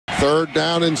Third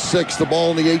down and 6. The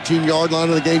ball on the 18-yard line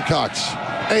of the Gamecocks.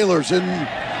 Ahlers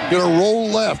gonna roll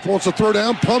left. Wants to throw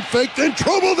down. Pump fake. In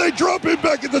trouble. They drop him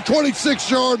back at the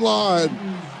 26-yard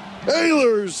line.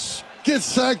 Ahlers gets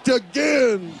sacked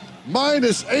again.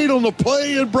 -8 on the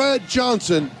play, and Brad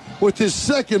Johnson with his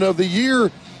second of the year.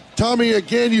 Tommy,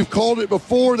 again, you've called it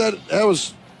before. That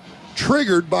was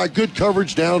triggered by good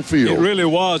coverage downfield. It really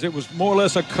was. It was more or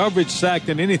less a coverage sack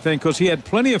than anything because he had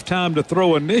plenty of time to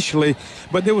throw initially,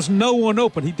 but there was no one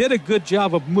open. He did a good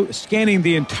job of scanning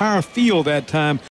the entire field that time.